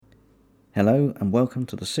Hello and welcome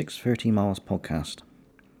to the 630 Miles podcast.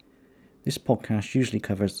 This podcast usually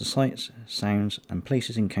covers the sights, sounds and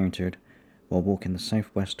places encountered while walking the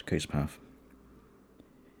Southwest Coast Path.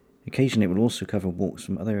 Occasionally it will also cover walks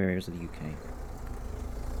from other areas of the UK.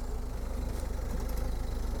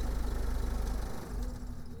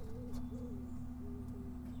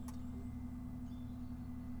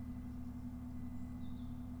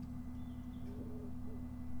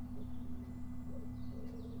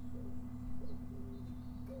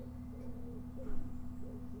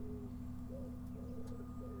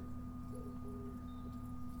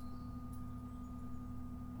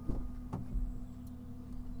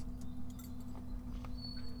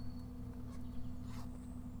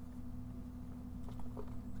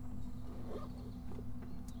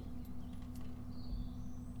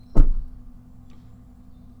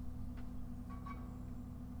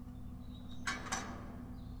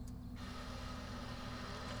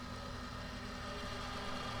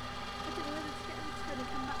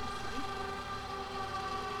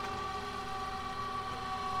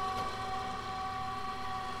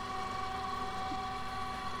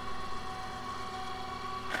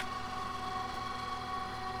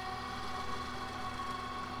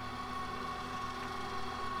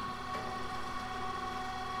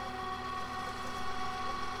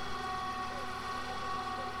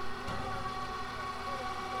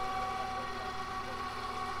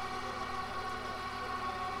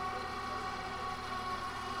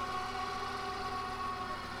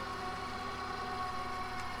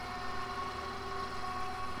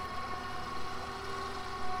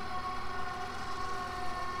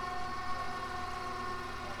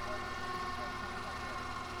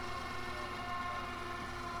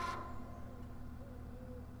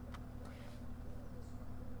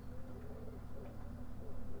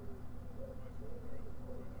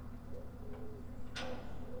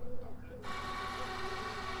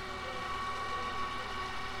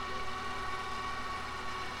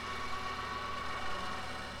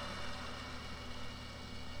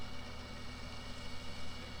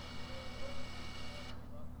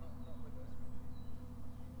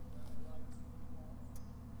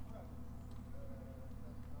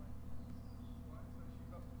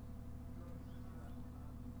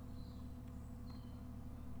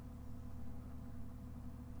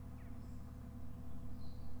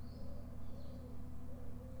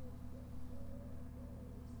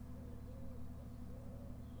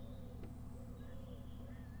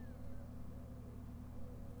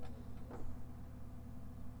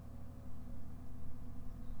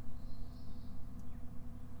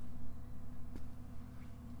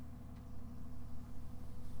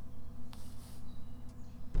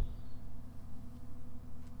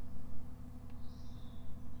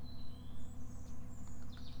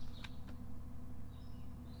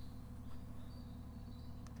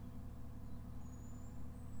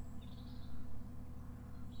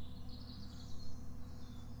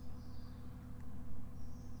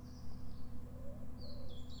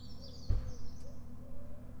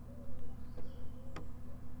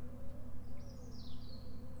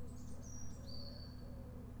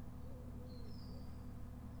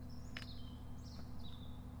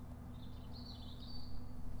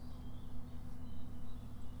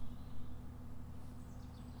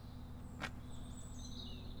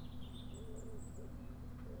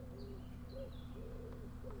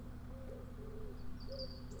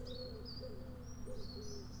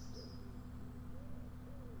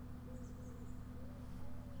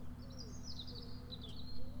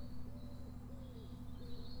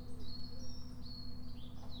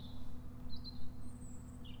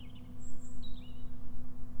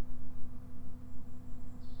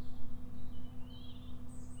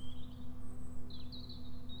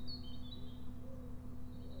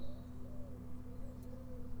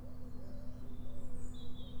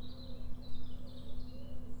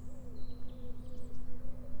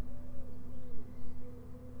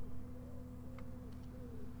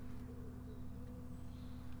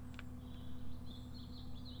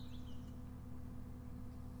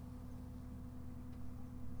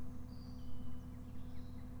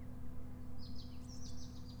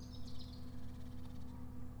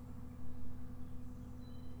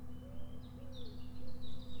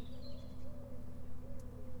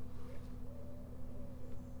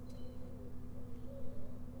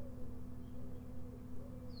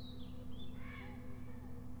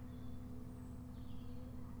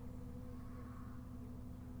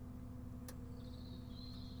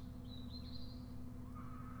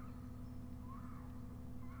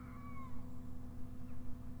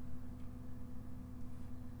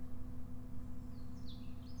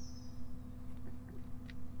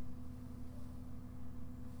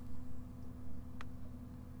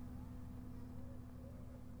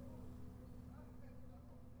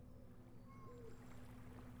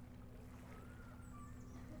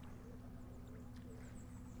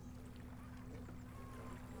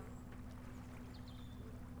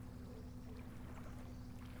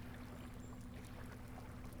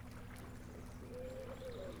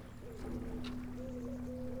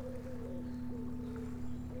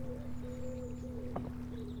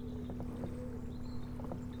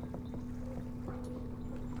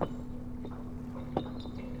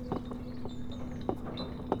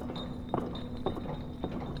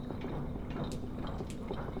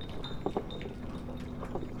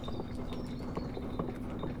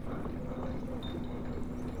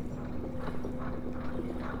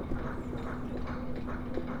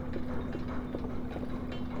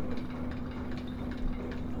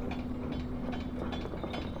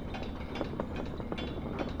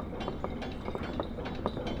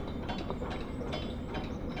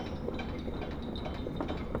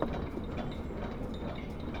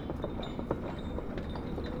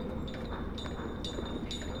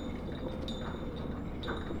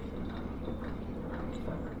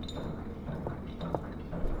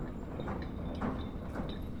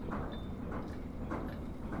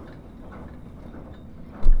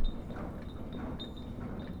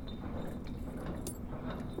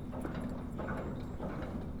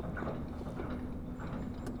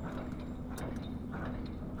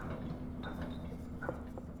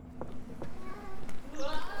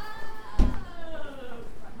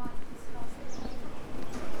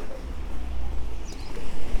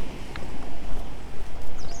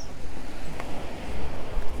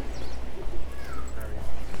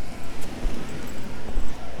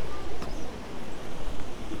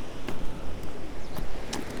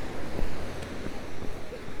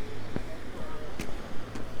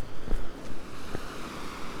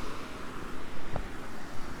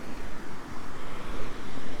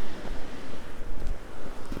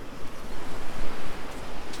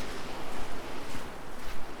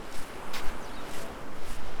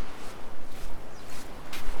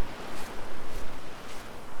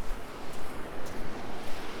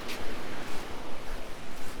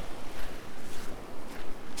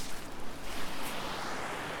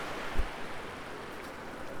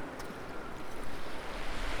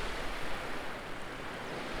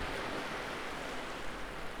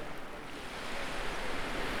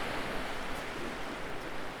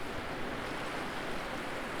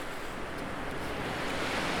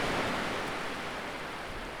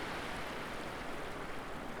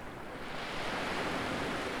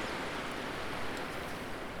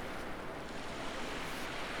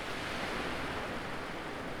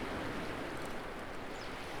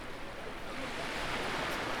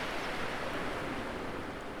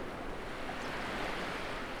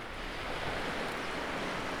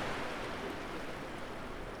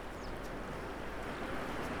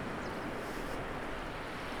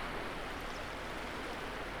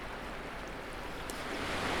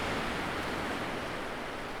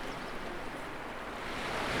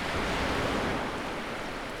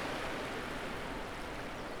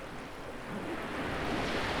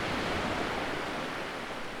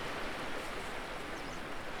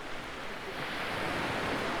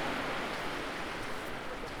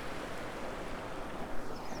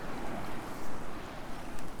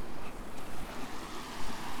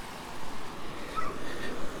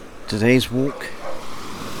 Today's walk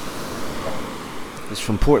is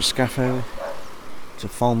from Port Scaffo to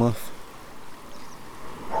Falmouth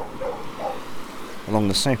along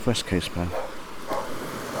the southwest coast path.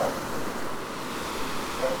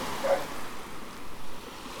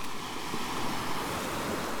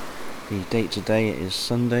 The date today is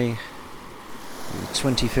Sunday, the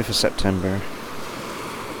 25th of September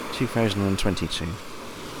 2022.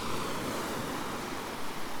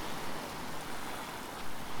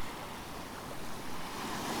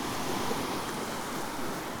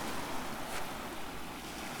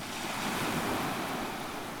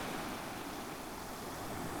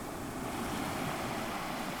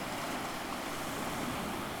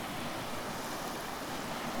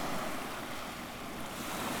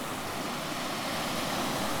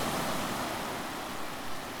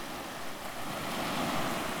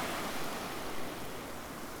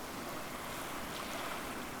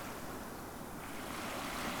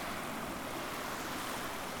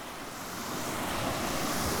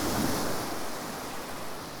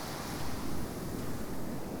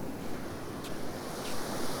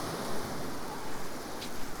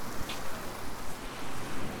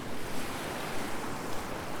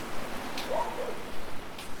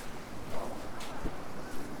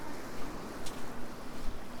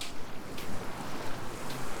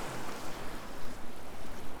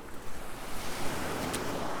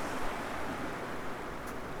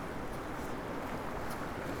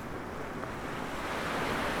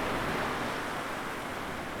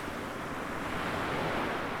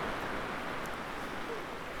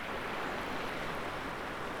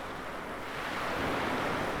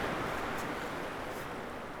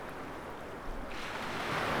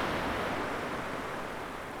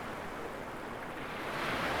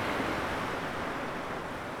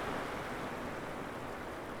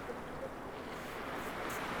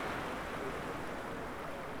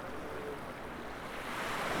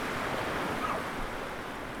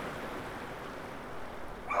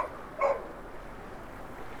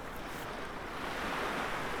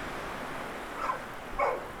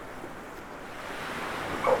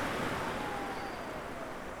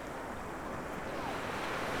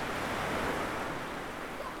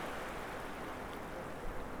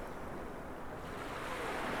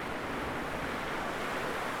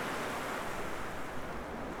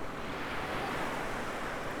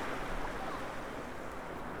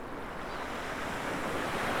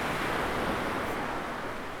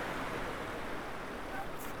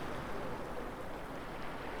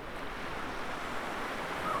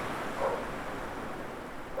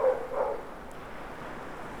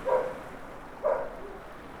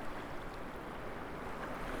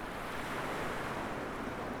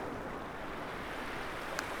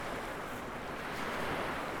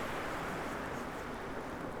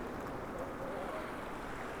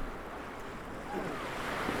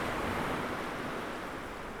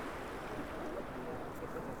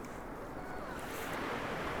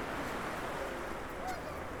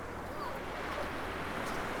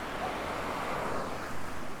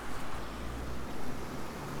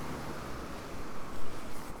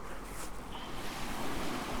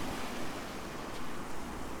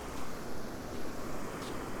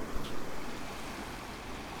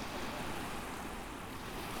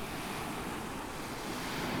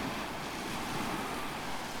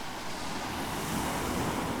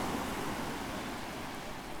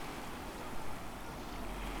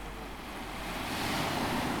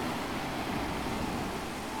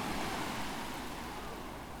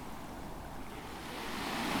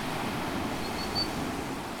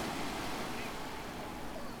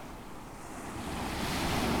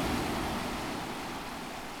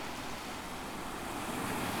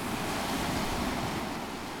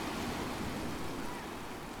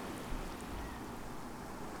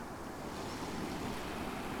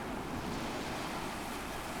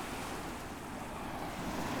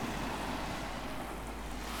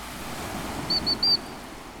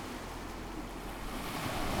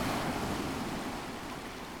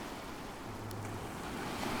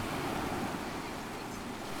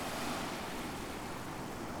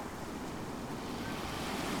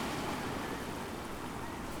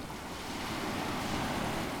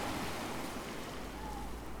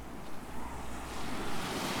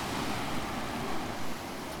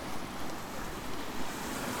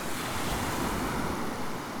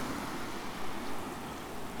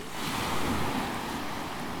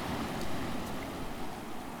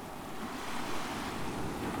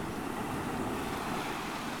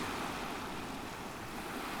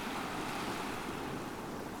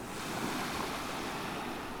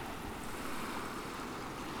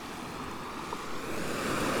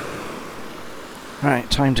 Right,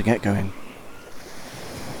 time to get going.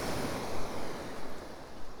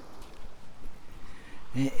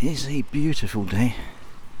 It is a beautiful day,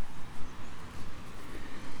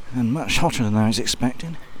 and much hotter than I was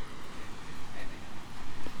expecting.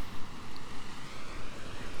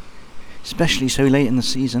 Especially so late in the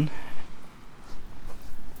season.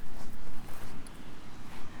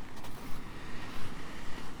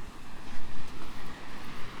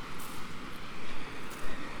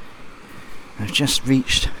 I've just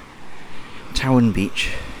reached Towan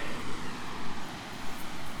Beach.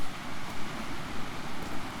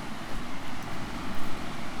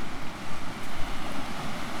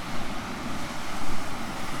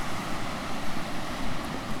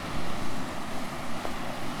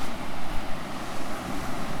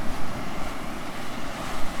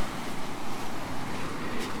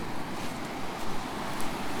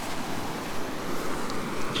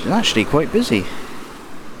 It's actually quite busy.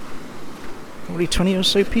 Probably 20 or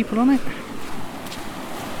so people on it.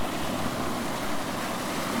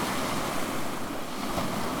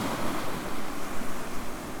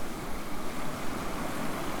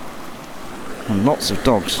 And lots of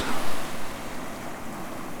dogs.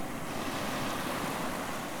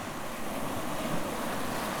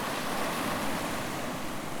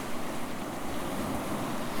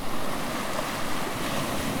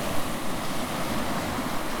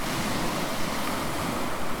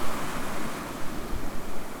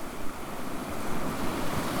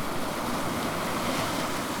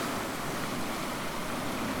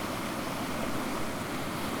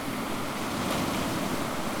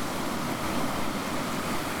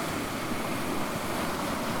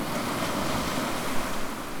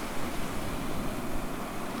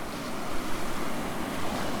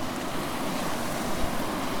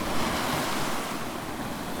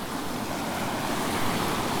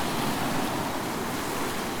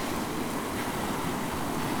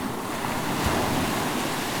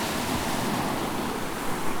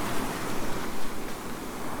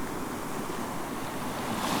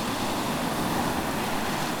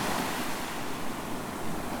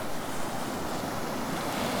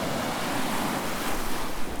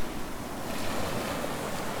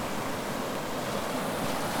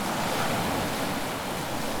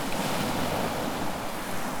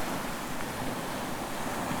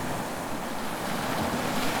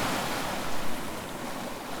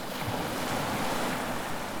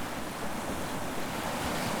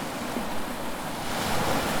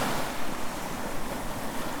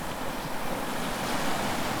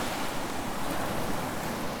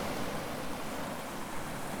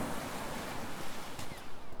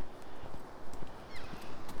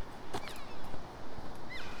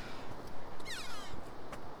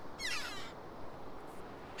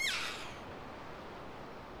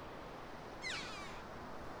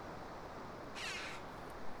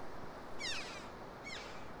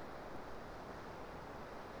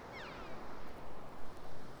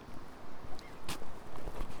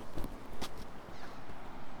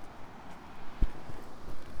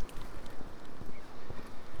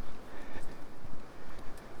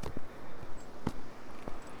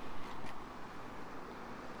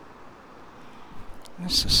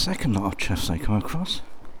 That's the second lot of choughs I come across.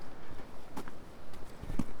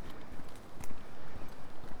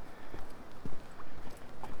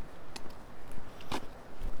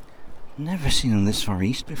 Never seen them this far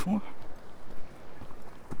east before.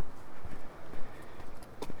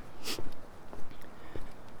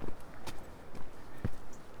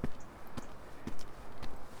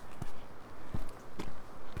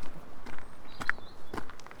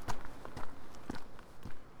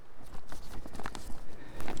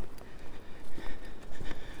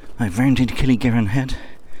 I've rounded Killygiran Head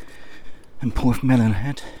and Porthmelon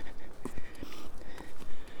Head,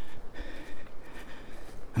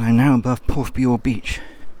 and I'm now above Porthbure Beach.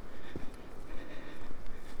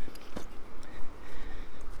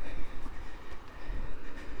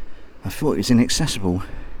 I thought it was inaccessible,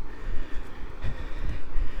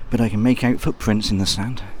 but I can make out footprints in the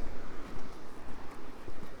sand.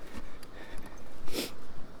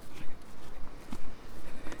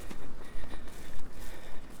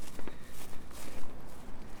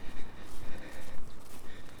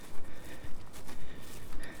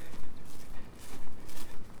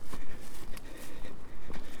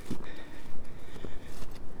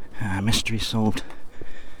 Mystery solved.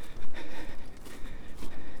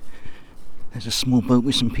 There's a small boat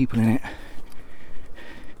with some people in it,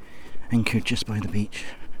 anchored just by the beach.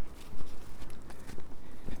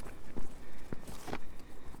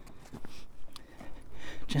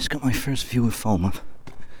 Just got my first view of Falmouth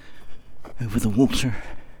over the water.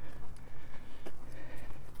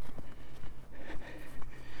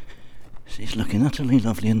 She's looking utterly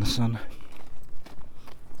lovely in the sun.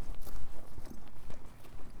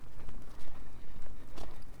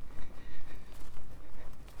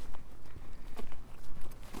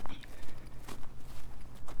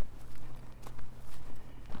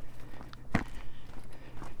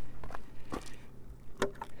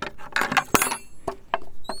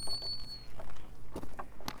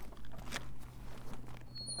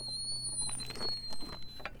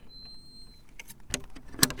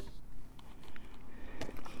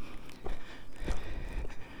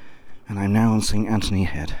 And I'm now on St. Anthony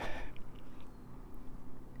Head.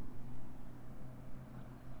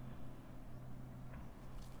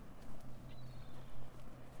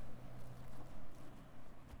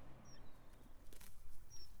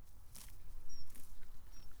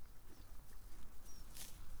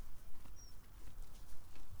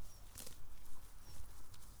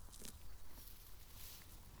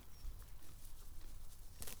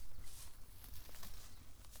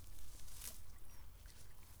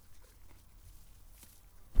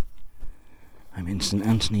 I'm in St.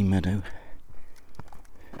 Anthony Meadow,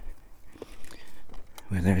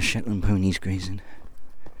 where there are Shetland ponies grazing.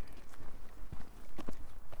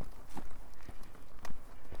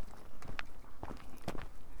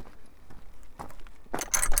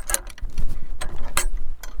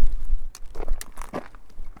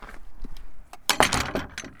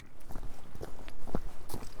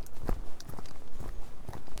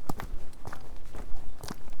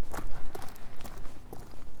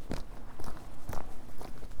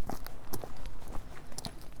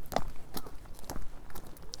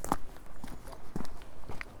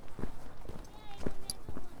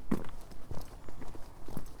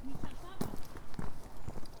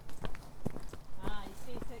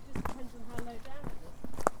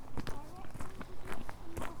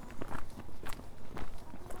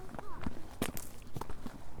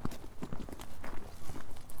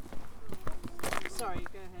 Sorry,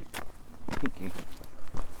 go ahead. Thank you.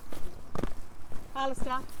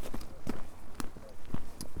 Alistair.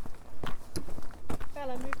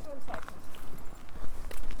 Bella, move to one side.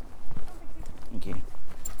 Thank you.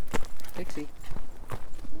 Pixie.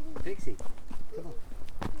 Pixie. Come on.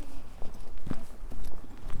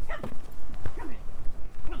 Come here.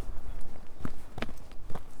 Come.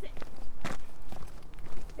 Sit.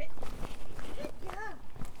 Sit. Good girl.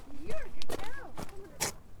 You're a good girl.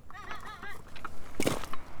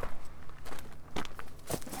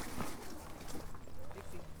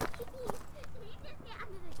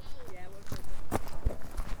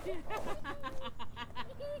 Yeah,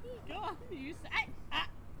 go on, you say.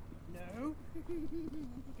 No.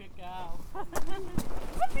 Good girl.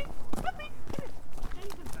 Puppy, puppy. Come here.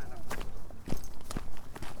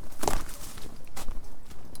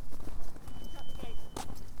 Shut the gate.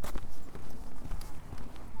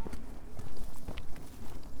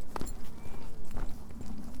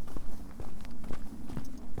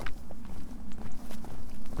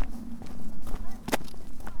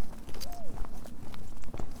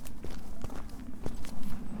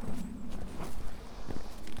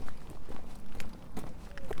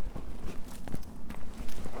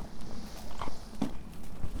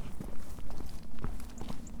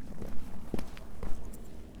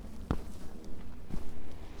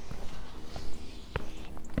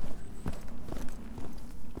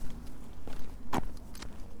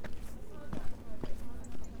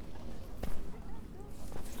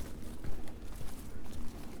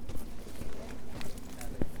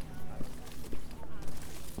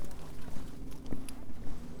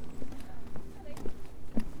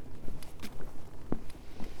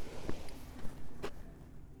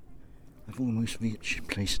 I've almost reached the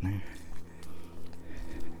place now.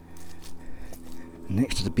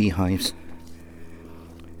 Next to the beehives,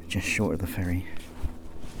 just short of the ferry.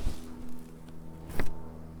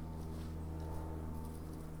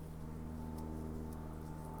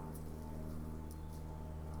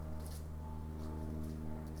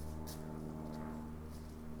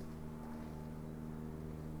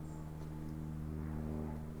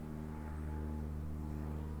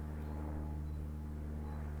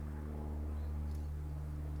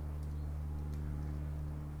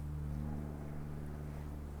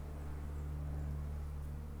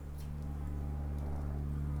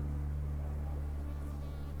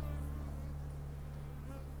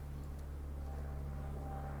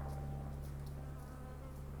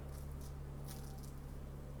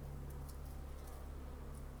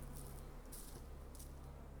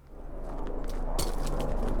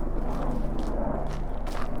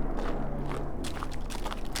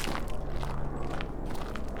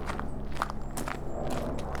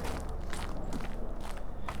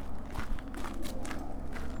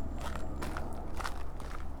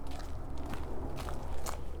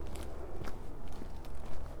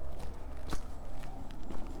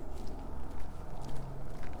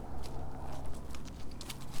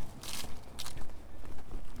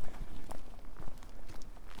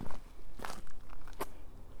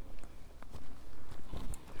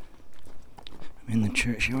 I'm in the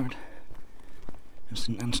churchyard of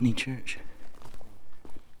St Anthony Church,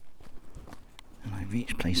 and I've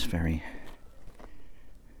reached Place Ferry.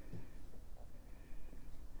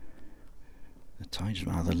 The tide's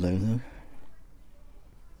rather low though.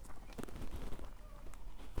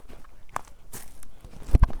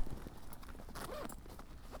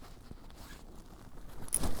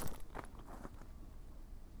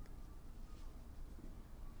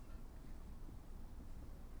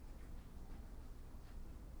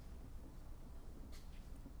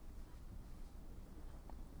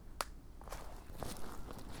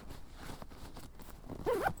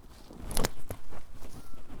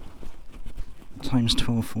 Time's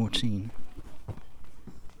 12:14.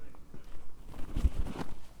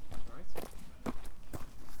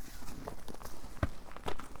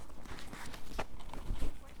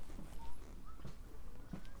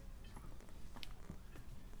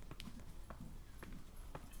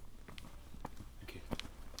 Okay.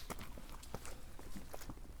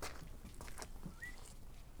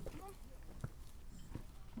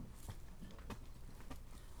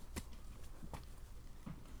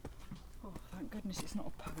 Oh, thank goodness it's not a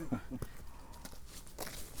poke.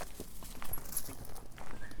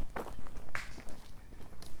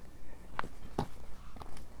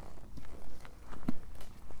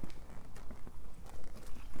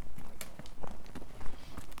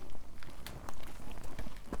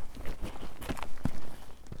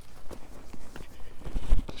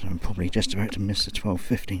 So I'm probably just about to miss the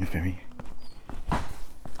 12:15 ferry.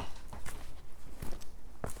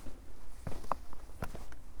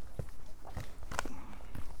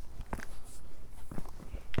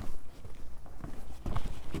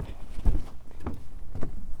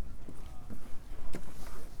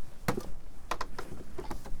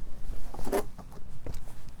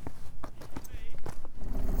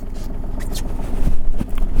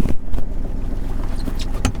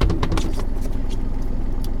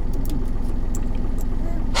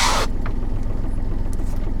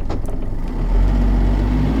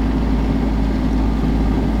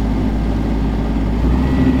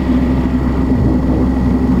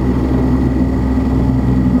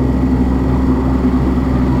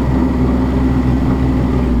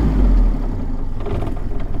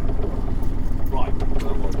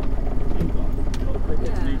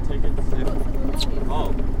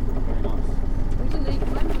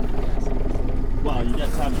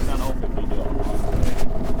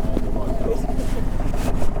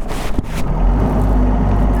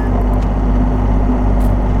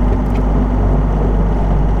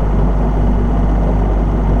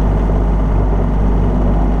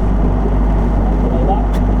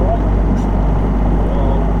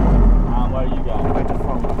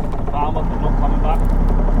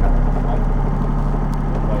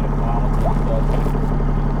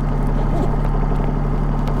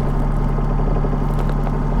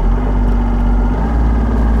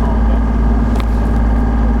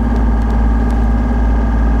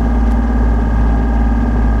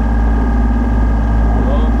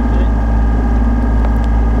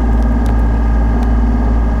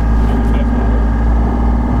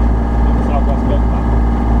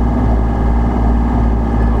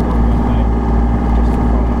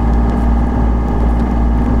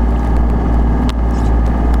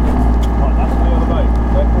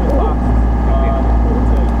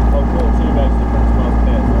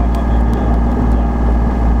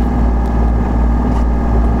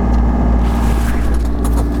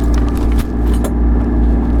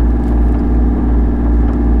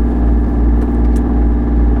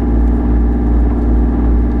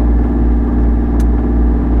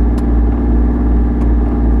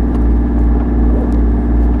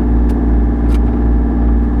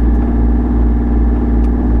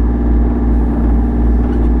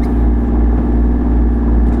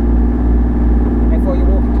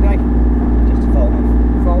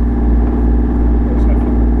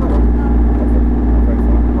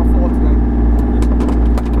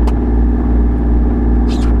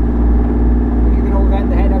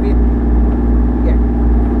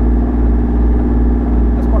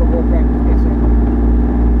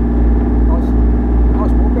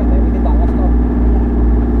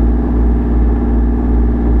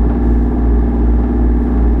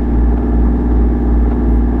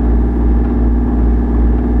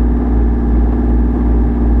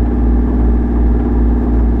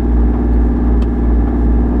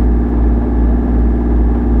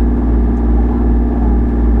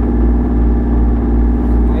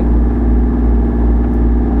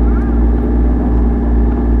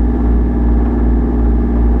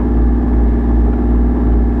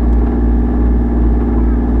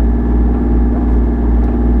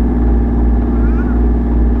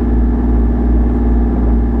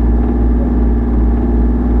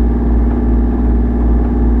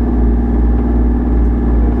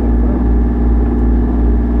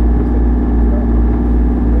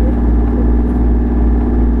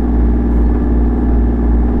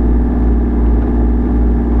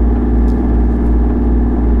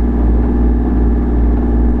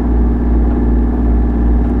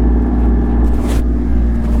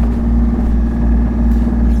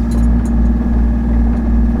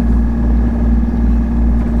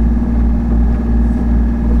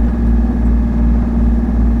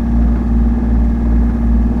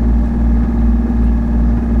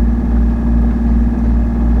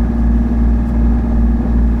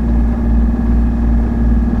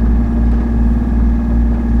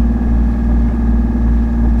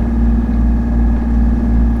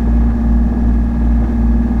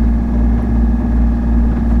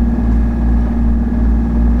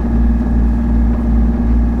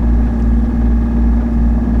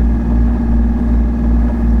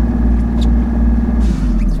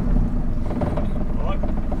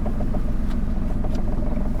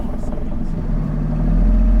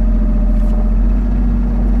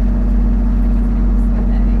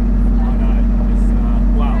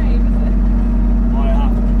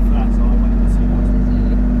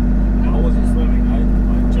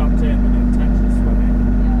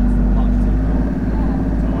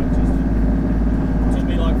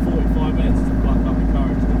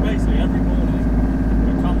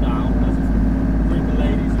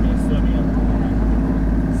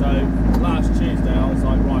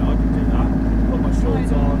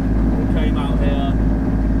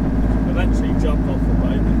 jumped off the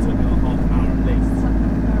boat. It took me like half an hour at least.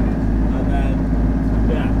 And then,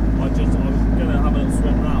 yeah, I was going to have a little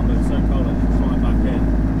swim around, but it was so cold I just fly back in.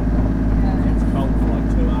 It's cold for like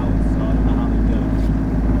 2 hours, so I don't know how they do it.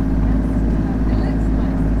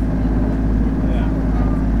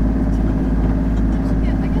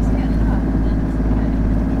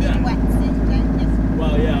 Yeah.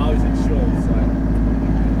 Well, yeah, I was in shorts, so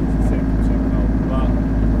it's so cold. But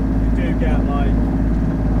you do get like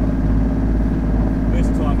this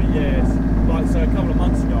time of year. Like, so a couple of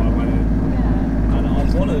months ago I went in, and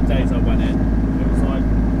on one of the days I went in, it was like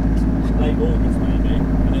late August maybe,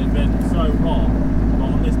 and it had been so hot. But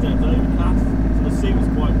on this day it was overcast, so the sea was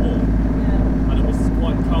quite warm, and it was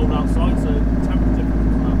quite cold outside, so the temperature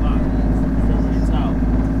difference was like that. You couldn't really tell.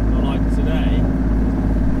 But like today,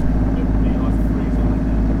 it would be like freezing.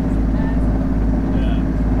 Yeah.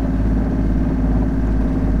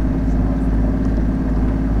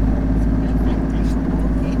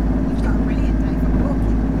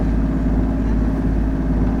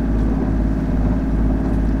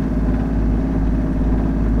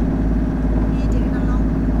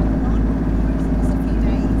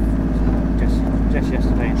 Just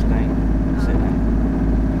yesterday and today. That's it now.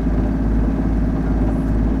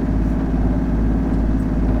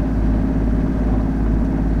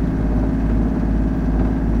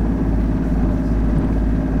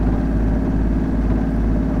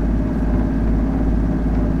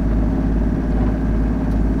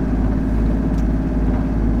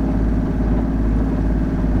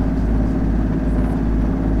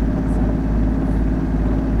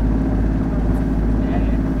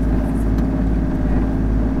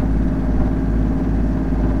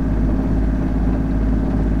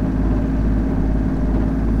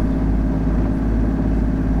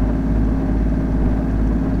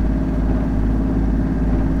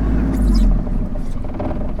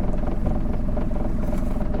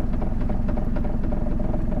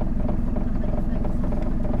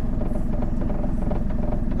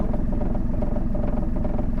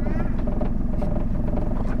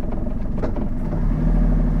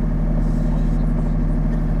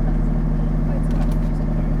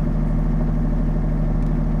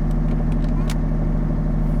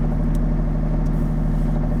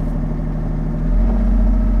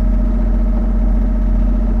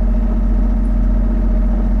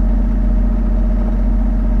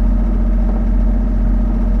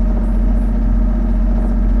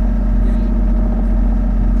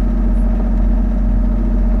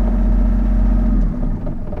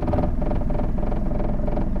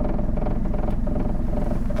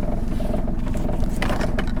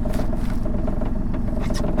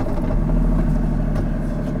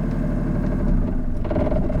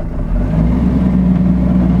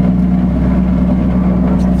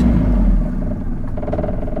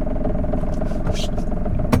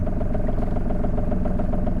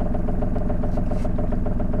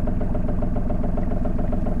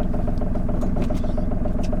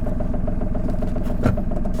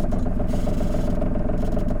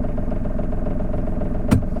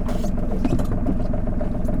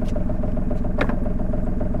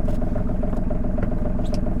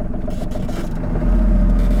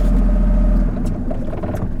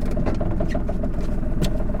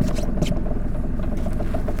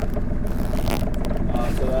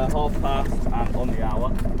 and on the hour.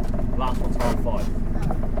 Last one's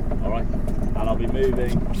 5:05. Alright, and I'll be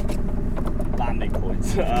moving landing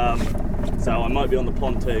points. So I might be on the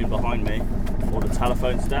pontoon behind me, or the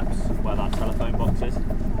telephone steps where that telephone box is. So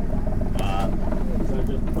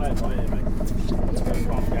just play it by ear, mate. So you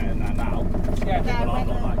can't get in there now. Yeah, but I'm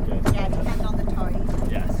not that good. Yeah, depending on the tide.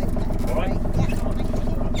 Yes. Okay. Alright? Yeah, thank you.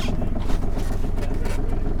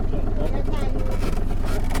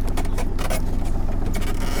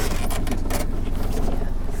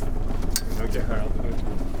 Go get her out.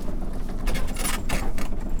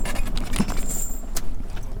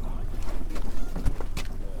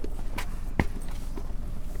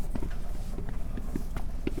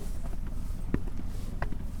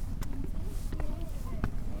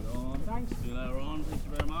 Thanks. See you later on. Thank you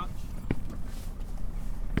very much.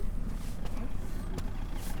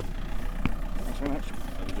 Thanks very much.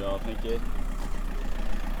 Good job. Thank you.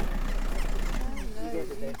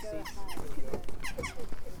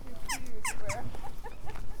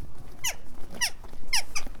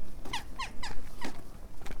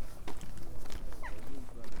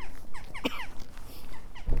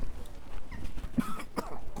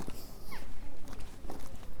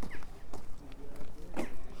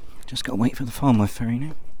 Just got to wait for the Falmouth ferry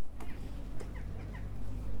now.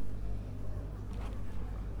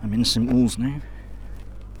 I'm in St Walls now.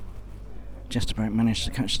 Just about managed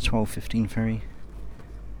to catch the 12:15 ferry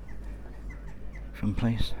from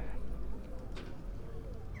place.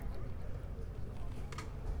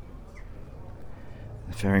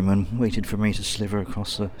 The ferryman waited for me to sliver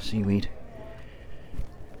across the seaweed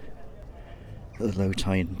at the low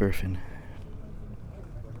tide berthing.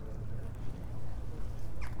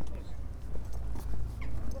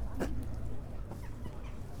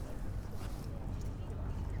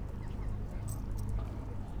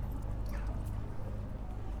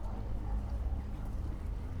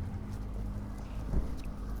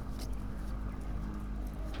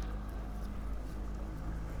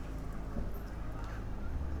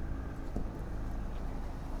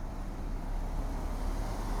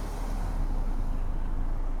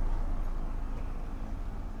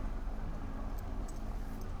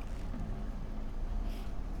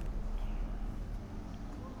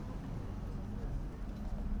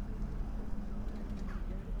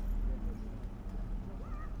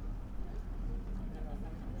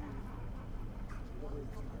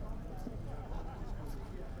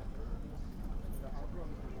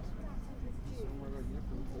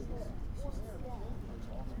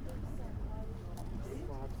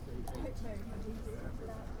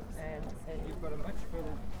 And you've got a much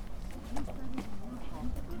further.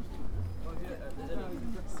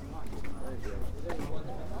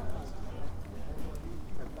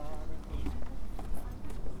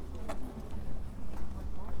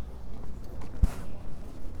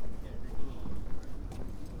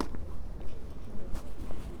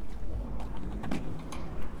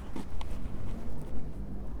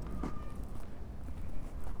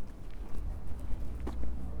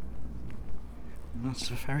 That's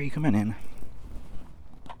the ferry coming in.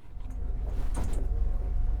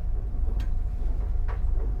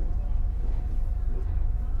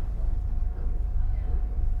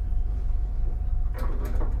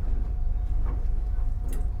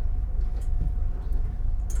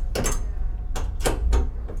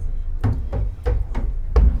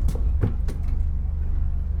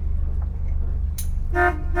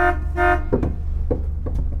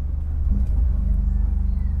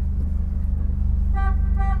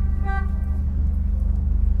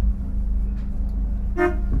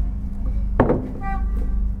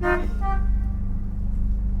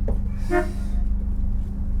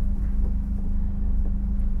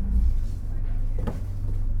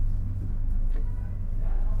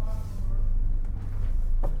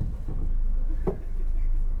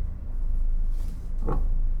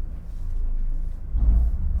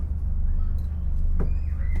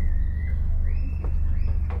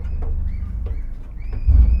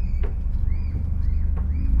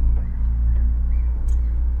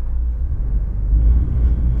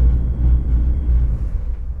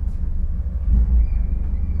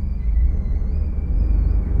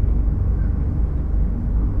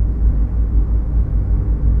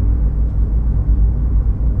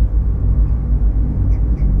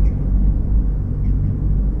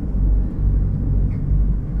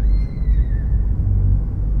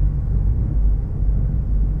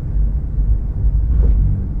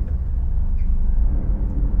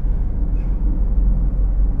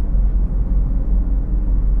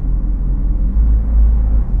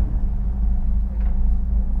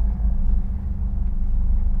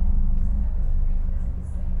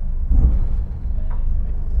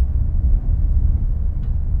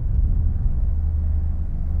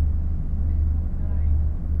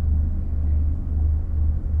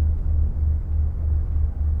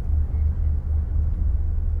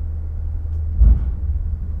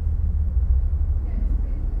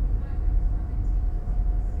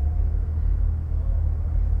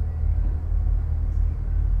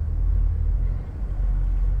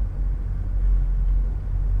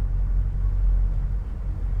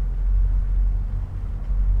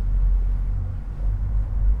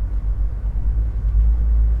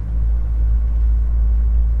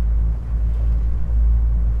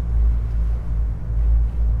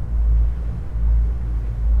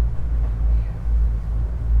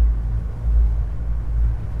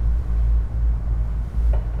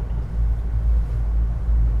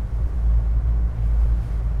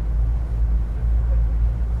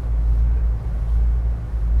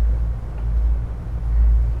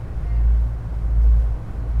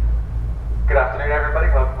 Good afternoon, everybody.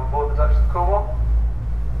 Welcome on board the Duchess of Cornwall.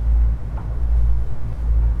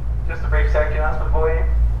 Just a brief safety announcement for you.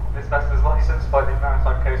 This vessel is licensed by the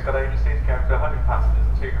Maritime Coast Guard Agency to carry up to 100 passengers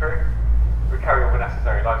and 2 crew. We carry all the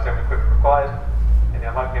necessary life-saving equipment required. In the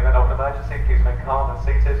unlikely event of an emergency, please remain calm and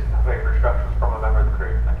seated and wait for instructions from a member of the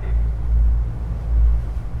crew. Thank you.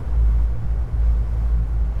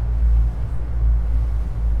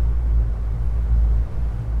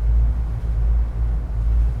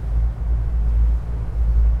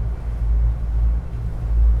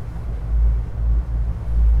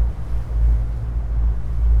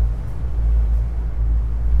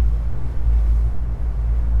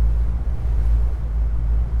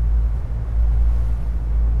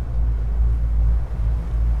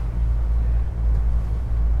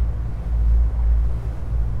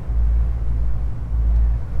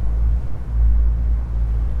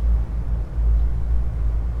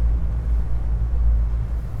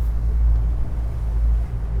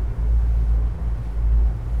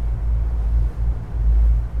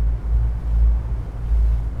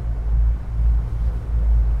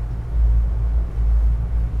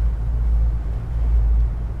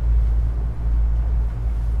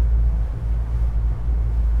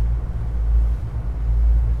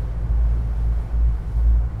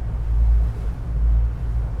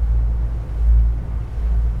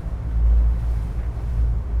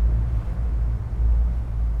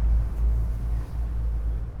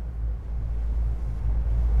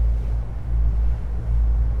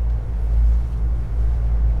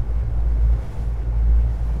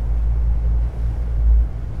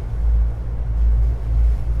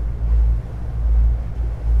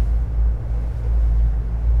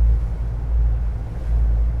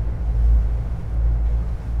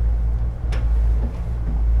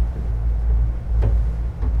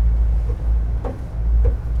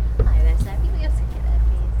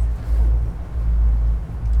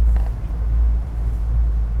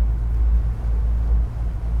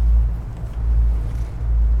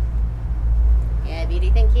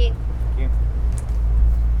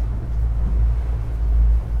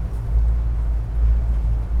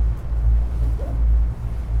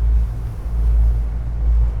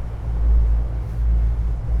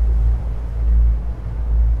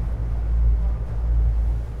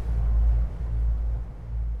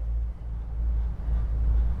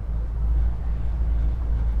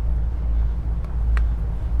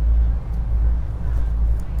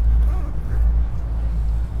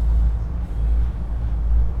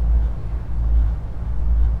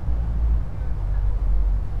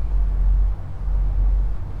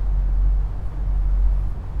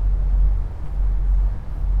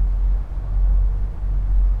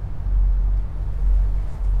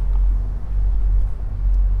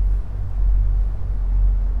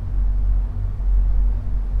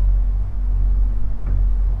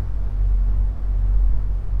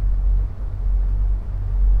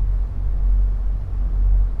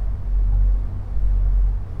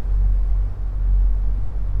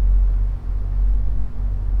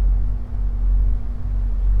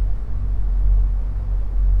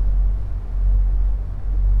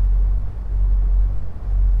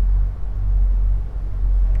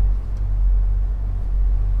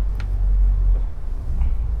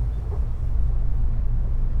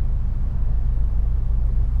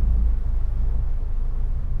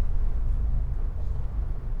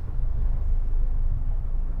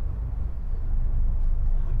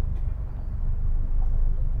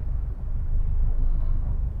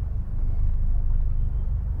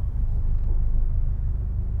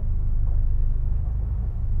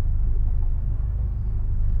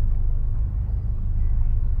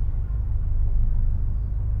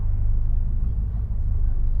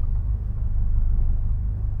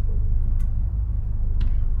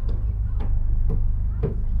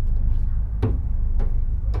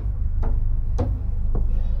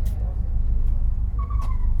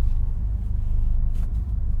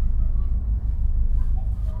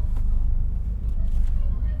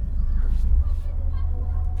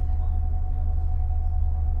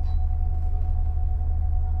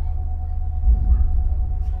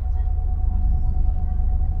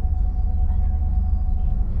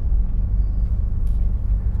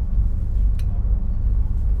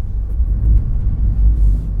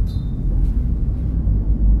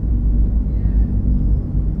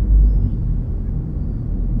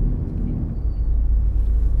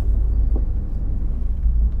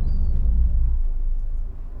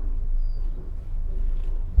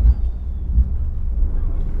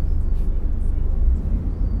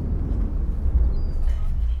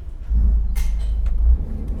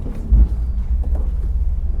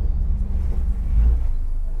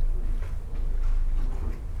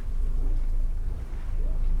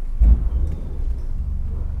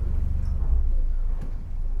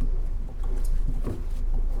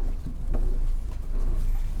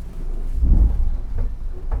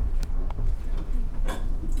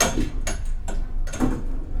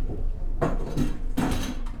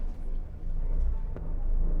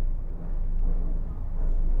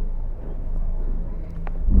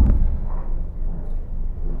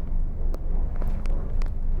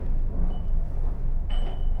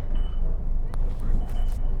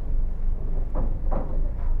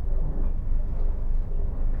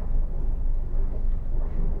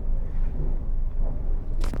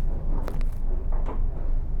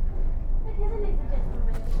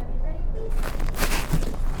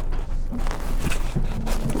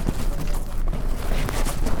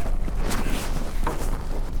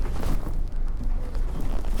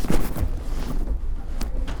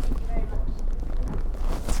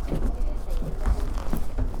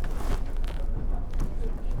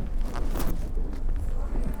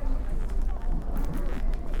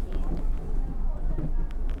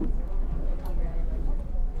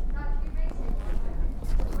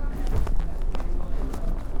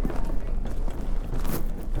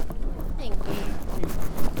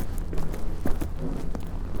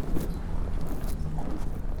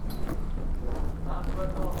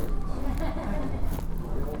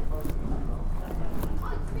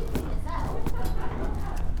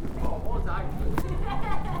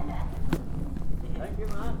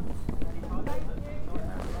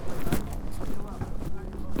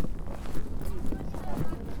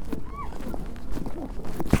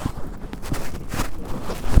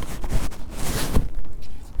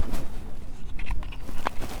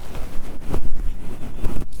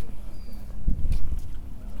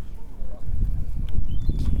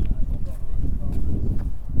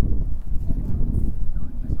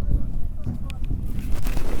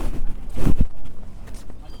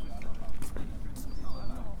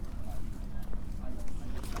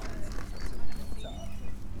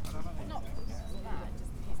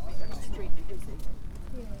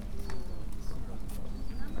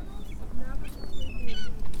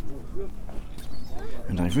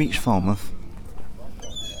 I've reached Falmouth.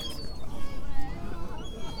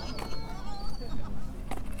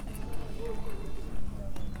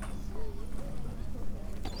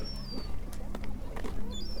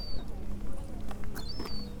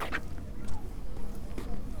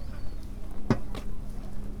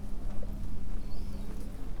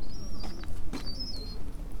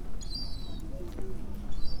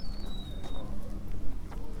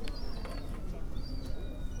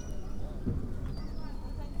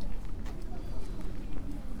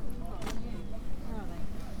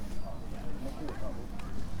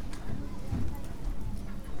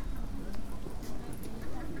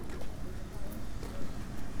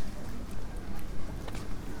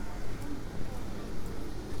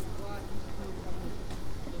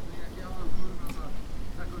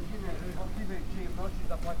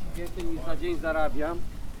 Więcej niż na dzień zarabiam,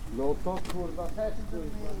 no to kurwa też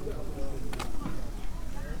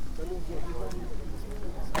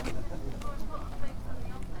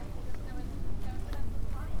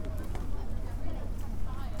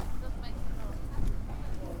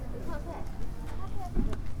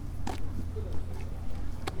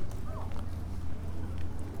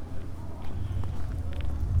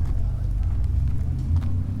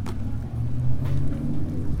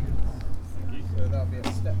so that'll be at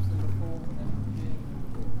steps number 4.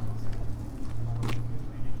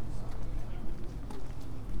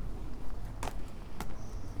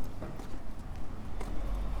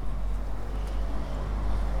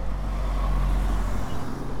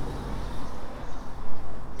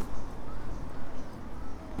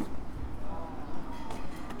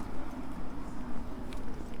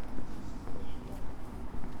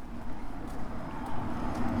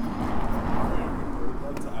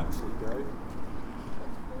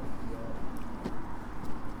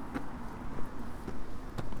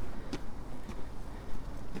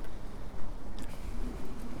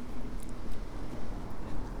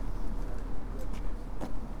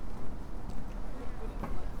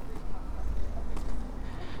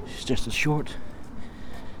 It's just a short,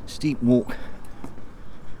 steep walk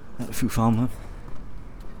through Falmouth.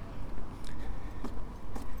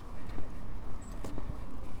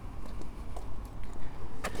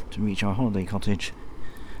 To reach our holiday cottage,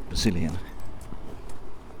 Basilian.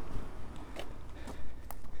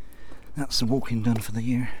 That's the walking done for the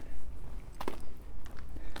year.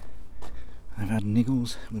 I've had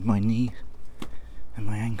niggles with my knee and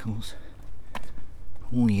my ankles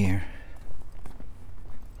all year.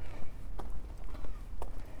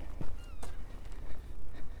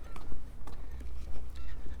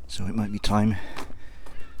 So it might be time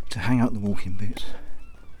to hang out the walking boots.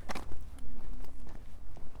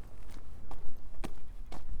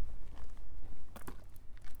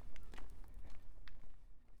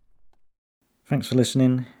 Thanks for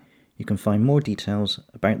listening. You can find more details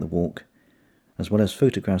about the walk, as well as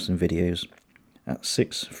photographs and videos, at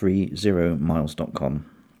 630miles.com.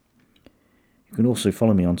 You can also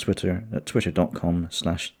follow me on Twitter at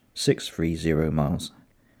twitter.com/630miles.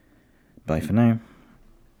 Bye for now.